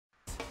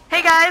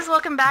Hey guys,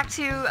 welcome back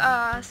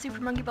to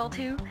Super Monkey Ball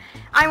 2.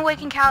 I'm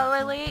Waking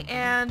Callaway,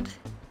 and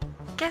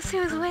guess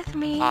who's with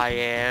me? I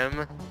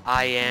am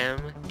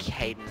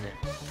Caden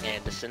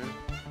Anderson.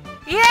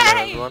 Yay!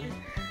 Hello everyone.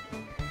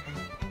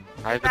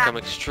 I've become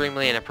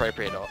extremely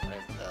inappropriate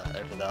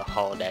over the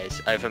holidays,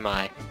 over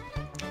my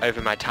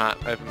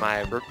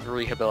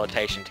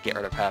rehabilitation to get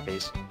rid of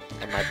herpes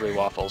and my blue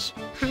waffles.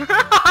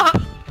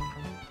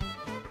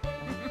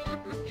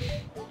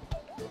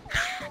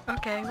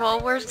 Okay, well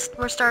we're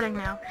starting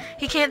now.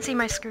 He can't see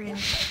my screen.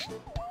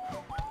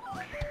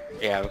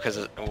 Yeah, because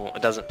it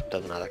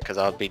doesn't matter, because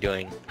I'll be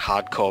doing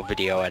hardcore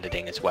video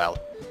editing as well.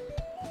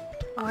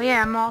 Oh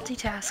yeah,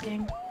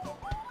 multitasking.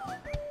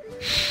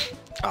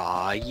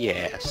 Aw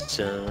yeah,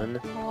 son.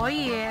 Oh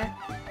yeah.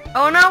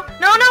 Oh no!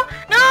 No! No!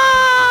 No!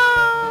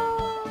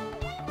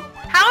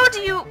 How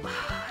do you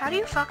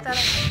fuck that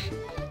up?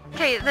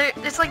 Okay,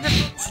 it's like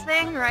this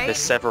thing, right? There's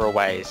several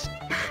ways.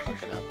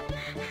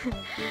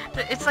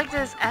 It's like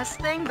this S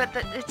thing, but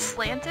it's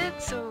slanted,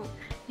 so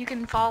you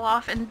can fall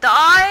off and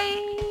die.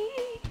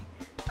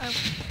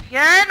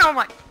 Again? Oh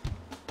my.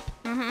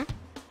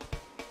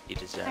 You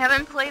deserve. I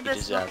haven't played You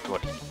this. deserved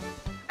what?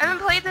 I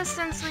haven't played this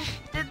since we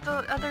did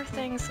the other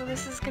thing, so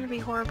this is gonna be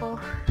horrible.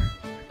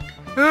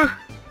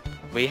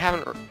 We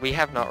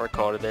have not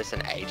recorded this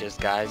in ages,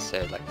 guys.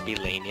 So like, be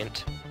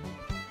lenient.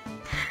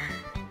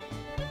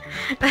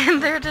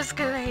 And they're just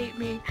gonna hate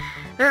me.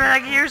 They're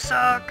like, you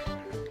suck.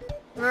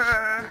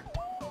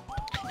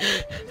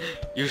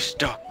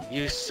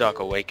 You suck,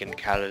 Awakened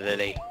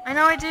Callaway. I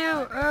know I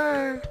do.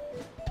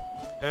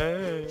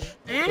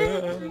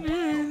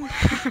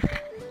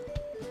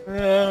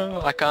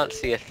 I can't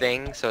see a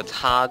thing, so it's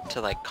hard to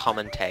like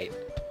commentate.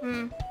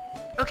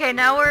 Okay,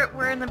 now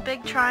we're in the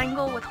big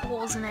triangle with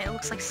holes in it. It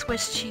looks like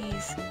Swiss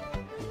cheese.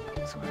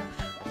 Sort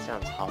of. That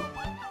sounds hot.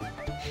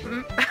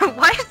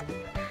 What?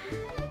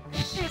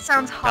 It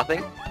sounds hot.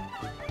 Nothing?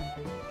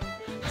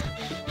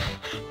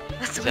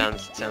 That's weird.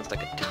 Sounds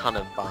like a ton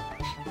of fun.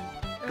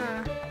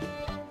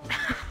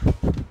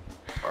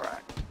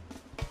 Alright.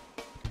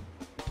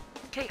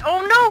 Okay,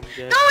 oh no!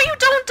 Yeah. No, you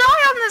don't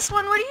die on this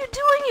one! What are you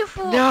doing, you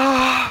fool?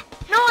 No!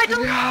 No, I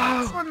don't No! die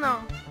on this one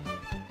though.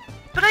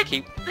 But I...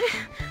 Keep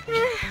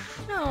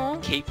No.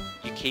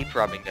 you keep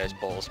rubbing those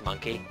balls,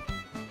 monkey.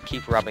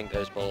 Keep rubbing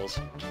those balls.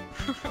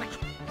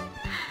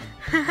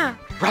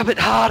 Rub it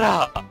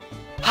harder!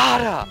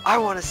 Harder! I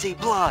want to see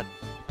blood!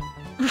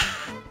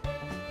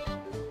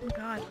 Oh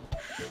god.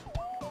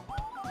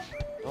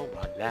 Oh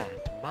my land,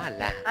 my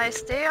land. I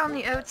stay on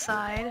the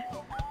outside.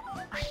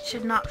 I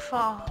should not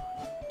fall.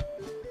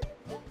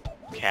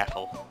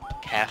 Careful,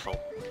 careful.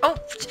 Oh!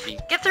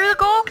 Get through the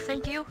goal!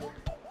 Thank you.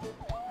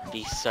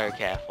 Be so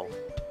careful.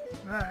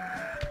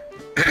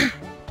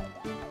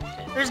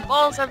 There's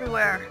balls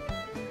everywhere.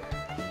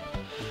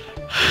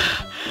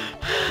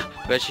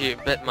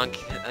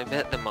 I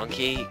bet the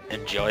monkey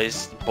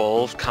enjoys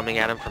balls coming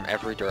at him from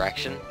every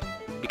direction.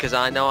 Because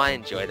I know I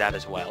enjoy that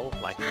as well.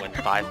 Like when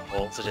 5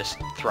 balls are just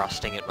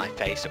thrusting at my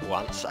face at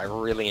once. I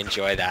really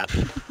enjoy that.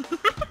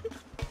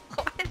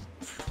 What?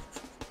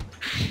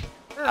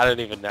 I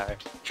don't even know.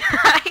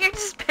 I can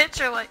just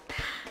picture like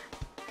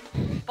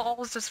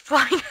balls just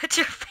flying at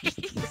your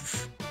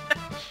face.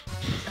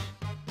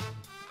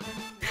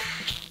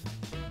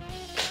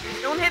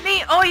 Don't hit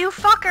me! Oh, you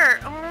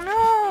fucker! Oh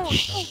no!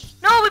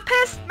 No, we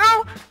pissed!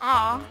 No!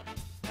 Aw.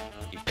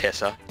 You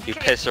pisser. You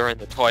Okay. pisser in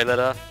the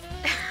toileter.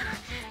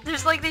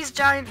 There's like these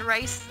giant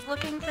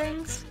rice-looking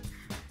things.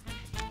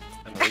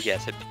 Oh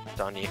yes, it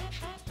pissed on you.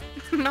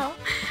 No,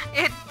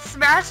 it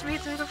smashed me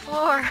through the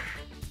floor.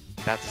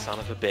 That son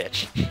of a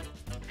bitch.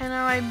 And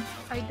now I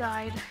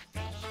died.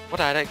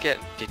 What, I don't get...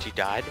 Did you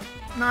die?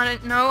 No,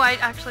 I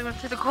actually went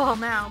through the goal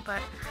now,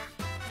 but...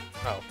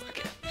 Oh,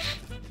 okay.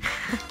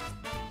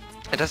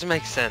 It doesn't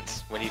make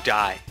sense when you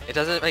die. It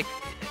doesn't make...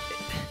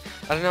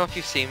 I don't know if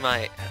you've seen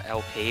my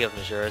LP of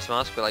Majora's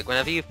Mask, but like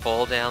whenever you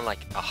fall down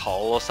like a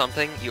hole or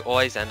something, you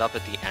always end up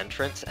at the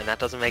entrance, and that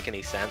doesn't make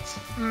any sense.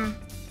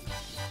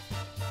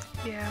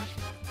 Yeah.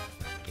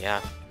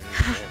 Yeah.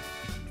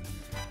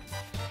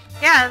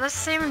 Yeah, that's the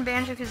same in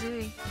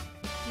Banjo-Kazooie.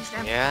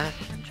 Yeah,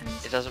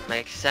 it doesn't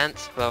make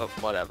sense, but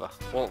whatever.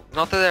 Well,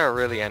 not that there are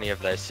really any of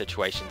those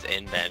situations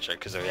in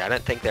Banjo-Kazooie. I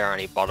don't think there are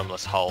any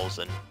bottomless holes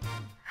in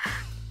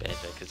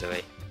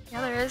Banjo-Kazooie.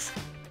 Yeah, there is.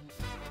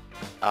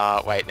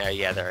 Wait, no,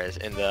 yeah, there is.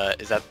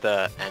 Is that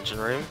the engine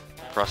room?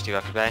 Frosty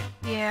Bucket Bay?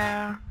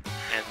 Yeah.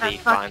 And That the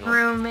fucking final...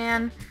 room,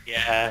 man.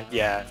 Yeah,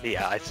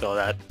 I saw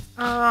that.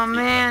 Oh,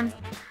 man.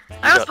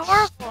 That was got-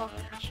 horrible.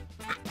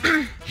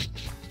 I'm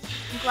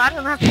glad I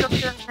don't have to go through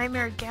that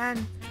nightmare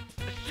again.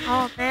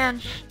 Oh,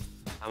 man.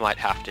 I might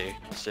have to,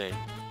 soon.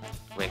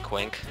 Wink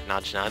wink,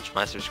 nudge nudge,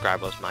 my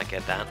subscribers might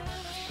get that.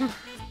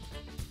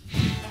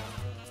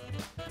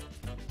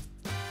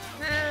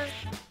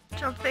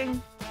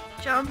 Jumping.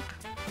 Jump.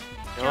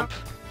 Jump!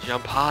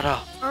 Jump harder!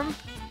 Jump.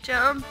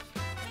 Jump.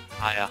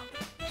 Higher.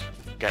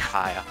 Get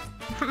higher.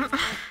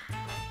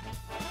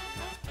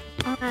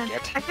 Oh, man.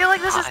 Get I feel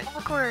like this is high.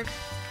 awkward.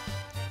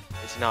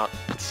 It's not,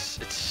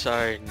 it's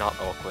so not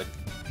awkward.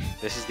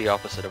 This is the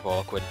opposite of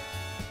awkward.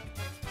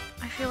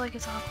 I feel like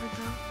it's awkward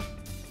though.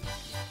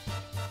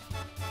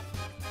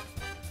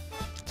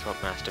 It's what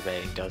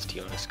masturbating does to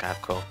you on a Skype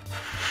call.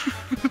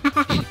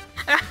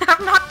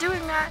 I'm not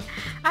doing that.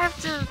 I have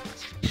to...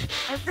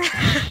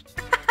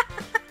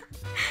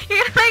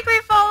 You're gonna make me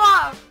fall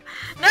off!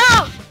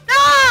 No!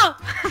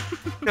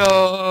 No!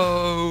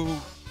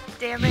 No!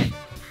 Damn it.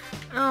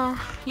 Oh,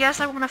 yes,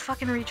 I want to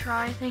fucking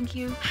retry, thank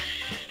you.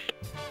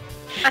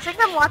 I think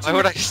I'm watching... Why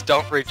would I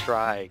stop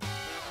retrying?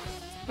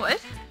 What?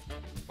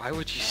 Why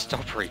would you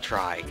stop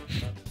retrying?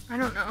 I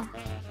don't know.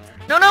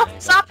 No, no!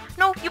 Stop!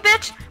 No, you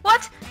bitch!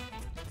 What?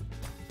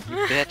 You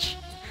bitch.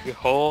 You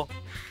whore.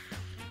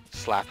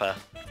 Slap her.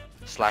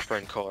 Slap her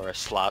and call her a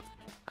slut.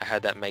 I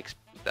heard that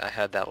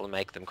will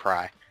make them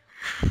cry.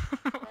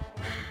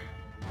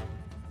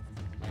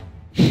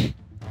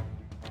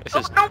 This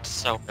is no.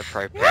 so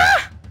inappropriate.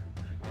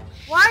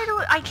 Why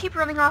do I keep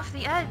running off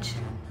the edge?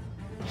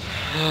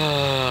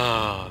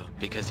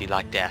 Because you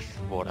like death,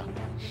 water.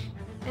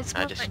 It's I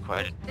more just like-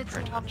 quoted it's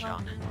Fred lava.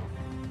 John.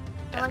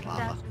 I Death like lava.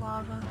 death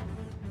lava.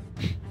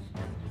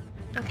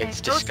 Okay.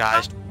 It's go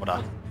disguised stop.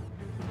 water.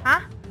 Huh?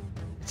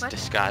 It's What?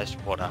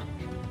 disguised water.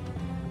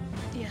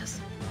 Yes.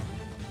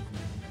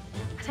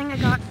 I think I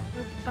got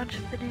a bunch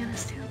of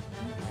bananas too.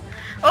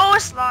 Oh, a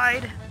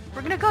slide!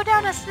 We're gonna go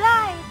down a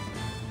slide!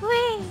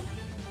 Whee!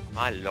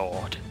 My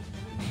lord.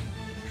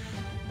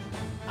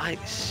 I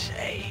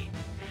say.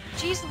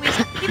 Jeez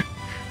Louise,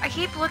 I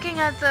keep looking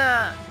at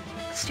the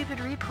stupid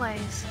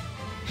replays.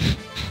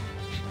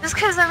 Just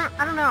cause I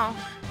don't know.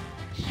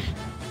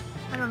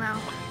 I don't know.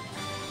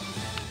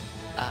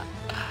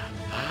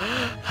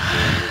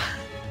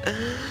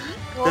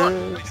 Well,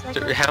 it looks like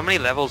we're- How many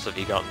levels have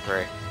you gotten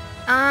through?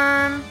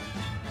 Actually,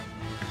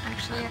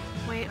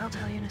 wait, I'll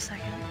tell you in a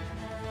second.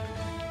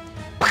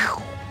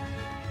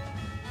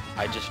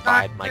 I just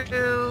fired my...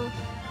 Through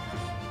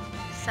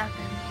 7.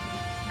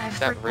 I have Is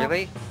that 3 more.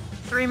 really?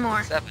 3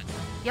 more. 7?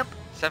 Yep.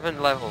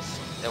 7 levels.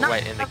 Oh, Not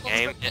wait, in the levels,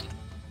 game? but-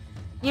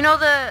 You know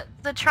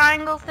the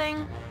triangle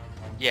thing?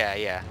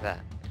 Yeah, that.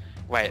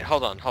 Wait,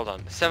 hold on.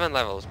 7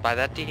 levels. By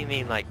that do you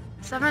mean like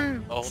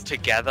 7 all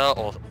together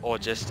or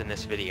just in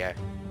this video?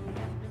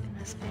 in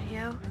this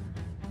video.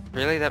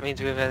 Really? That means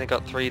we've only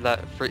got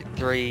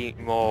 3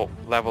 more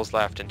levels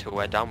left until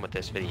we're done with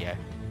this video.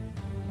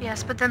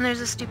 Yes, but then there's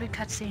a stupid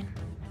cutscene.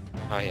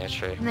 Oh yeah,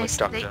 true. And they With s-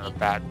 Dr. they-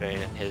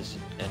 Badmoon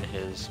and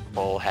his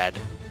ball head.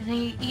 And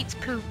he eats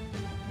poop.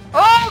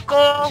 Oh,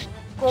 go!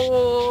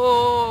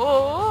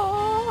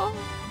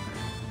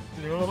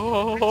 Go!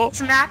 No.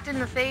 Smacked in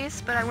the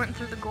face, but I went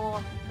through the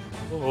goal.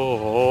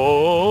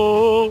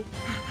 Oh.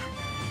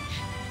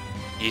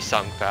 You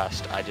sung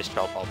first. I just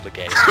felt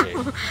obligated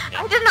to.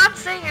 I did not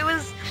say it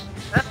was...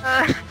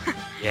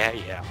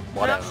 Yeah.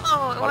 Whatever.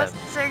 No, it Whatever.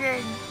 wasn't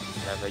singing.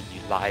 Whatever,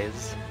 you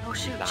liars. Oh,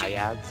 shoot.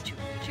 Naiads. Shoot.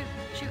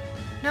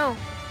 No.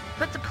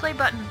 Put the play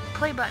button.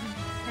 Play button.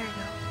 There you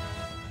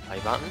go. Play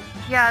button?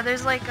 Yeah,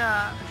 there's like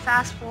a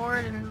fast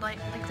forward and like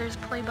there's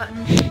play button.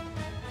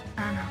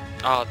 I don't know.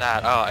 Oh,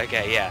 that. Oh,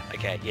 okay, yeah.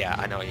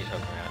 I know what you're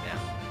talking about now.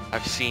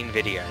 I've seen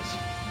videos.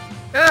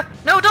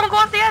 No, don't go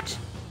off the edge!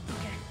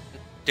 Okay.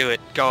 Do it.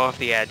 Go off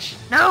the edge.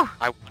 No!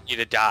 I want you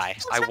to die.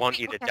 I want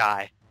you to Okay.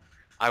 die.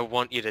 I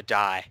want you to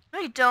die. No,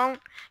 you don't.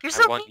 You're I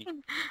so want you-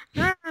 mean.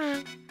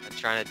 I'm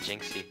trying to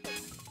jinx you.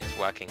 It's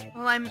working.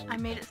 Well, I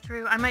made it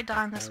through. I might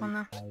die on this one,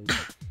 though.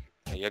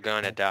 You're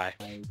going to die.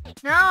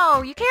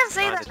 No, you can't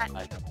say Going that. to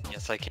die.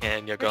 Yes, I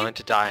can. You're going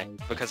to die.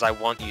 Because I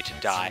want you to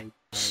die.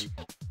 Shh.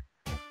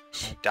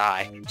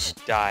 Die.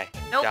 Die.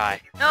 Nope.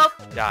 Die. Nope.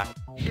 Die.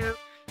 Nope.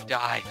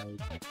 Die.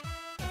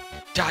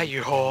 Die,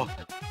 you whore.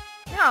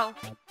 No.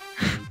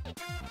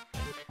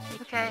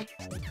 Okay.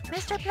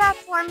 Mr.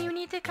 Platform, you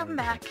need to come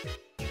back.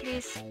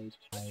 Please.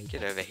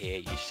 Get over here,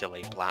 you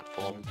silly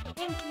platform.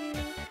 Thank you.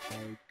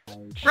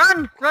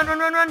 Run!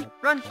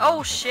 Run!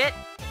 Oh, shit.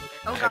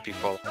 Oh, I God. hope you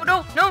fall.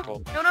 No.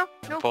 No.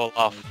 Fall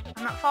off.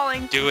 I'm not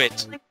falling. Do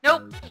it.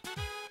 Nope.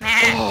 Nah.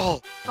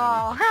 Fall.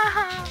 Fall.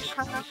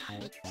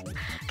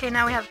 Okay,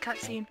 now we have a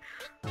cutscene.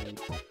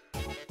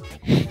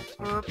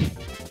 Whoop.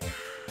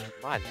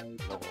 My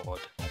lord.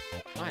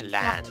 My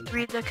land.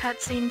 Read the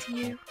cutscene to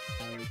you.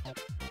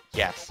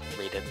 Yes,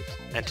 read it.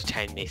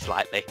 Entertain me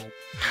slightly.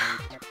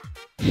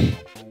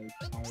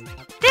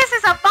 This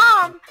is a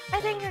bomb! I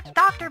think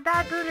Dr.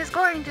 Badboon is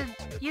going to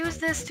use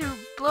this to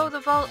blow the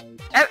vault.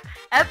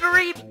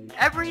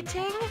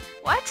 Everything?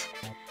 What?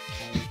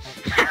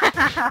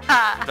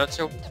 I'm not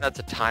sure if that's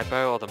a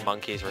typo or the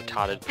monkey's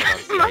retarded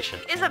pronunciation.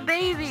 Is a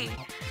baby.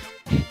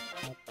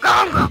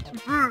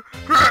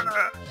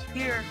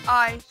 Here,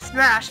 I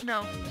smash.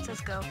 No, it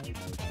says go.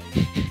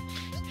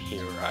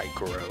 Here I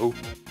grow.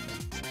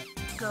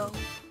 Go.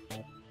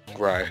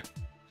 Grow.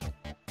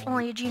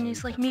 Only a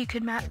genius like me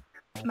could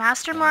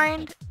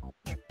mastermind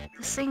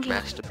the sinking.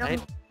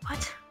 Masturbate?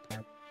 What? I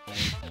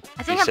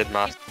You think said I'm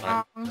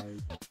mastermind. wrong.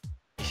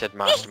 You said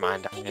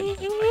mastermind.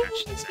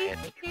 I should say it.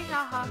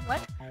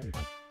 What?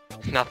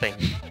 Nothing.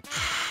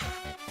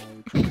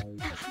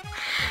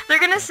 They're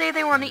gonna say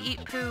they want to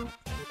eat poo.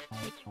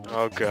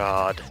 Oh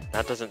god,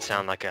 that doesn't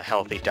sound like a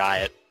healthy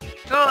diet.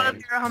 Oh,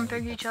 they're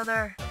humping each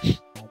other.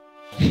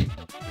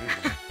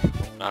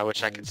 I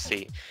wish I could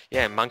see.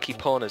 Yeah, monkey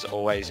porn is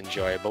always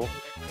enjoyable.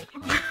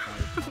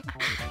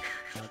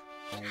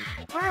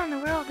 Where in the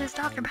world is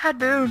Dr.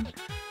 Badboon?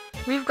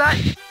 We've got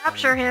to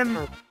capture him.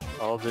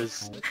 Oh,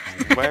 there's...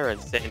 Where in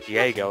San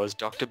Diego is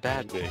Dr.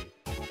 Badboon?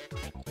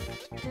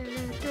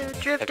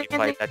 Drifting Have you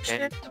played in the that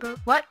game? ocean.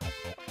 What?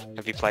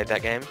 Have you played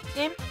that game?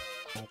 Game?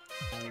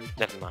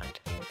 Never mind.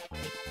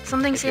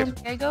 Something If you're-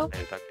 San Diego?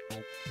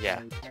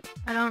 Yeah.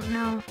 I don't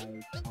know.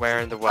 Where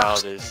in the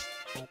world is...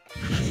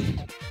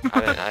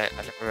 I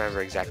don't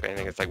remember exactly. I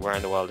think it's like where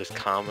in the world is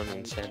Carmen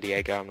in San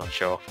Diego? I'm not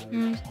sure.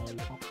 Mm.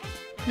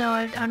 No,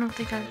 I don't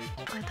think I've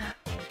played that.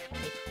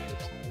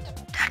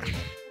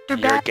 They're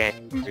You're a bad.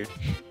 game prude.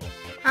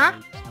 Huh?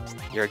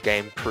 You're a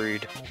game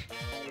prude.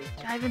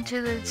 Dive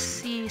into the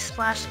sea,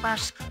 splash,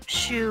 splash,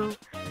 shoo.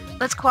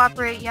 Let's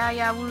cooperate, yeah,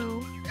 yeah,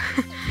 woo.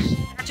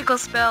 Magical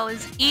spell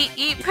is eat,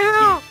 eat,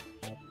 poo!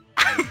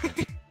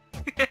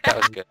 That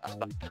was good.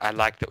 I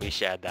like that we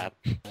shared that.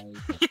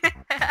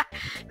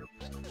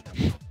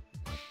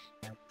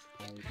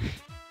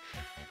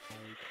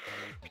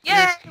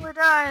 Yay, we're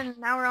done!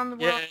 Now we're on the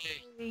world.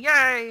 Yay!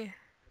 Yay!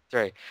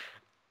 Sorry.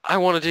 I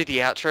want to do the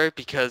outro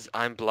because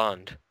I'm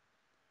blonde.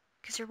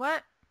 Cause you're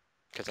what?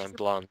 Because I'm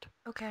blonde.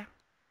 Okay.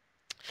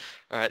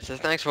 Alright, so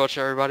thanks for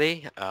watching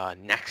everybody.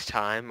 Next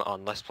time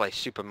on Let's Play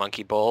Super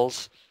Monkey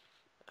Balls,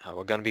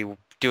 we're going to be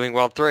doing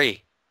World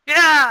 3.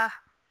 Yeah!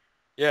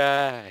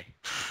 Yay!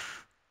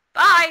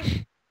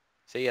 Bye!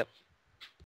 See ya.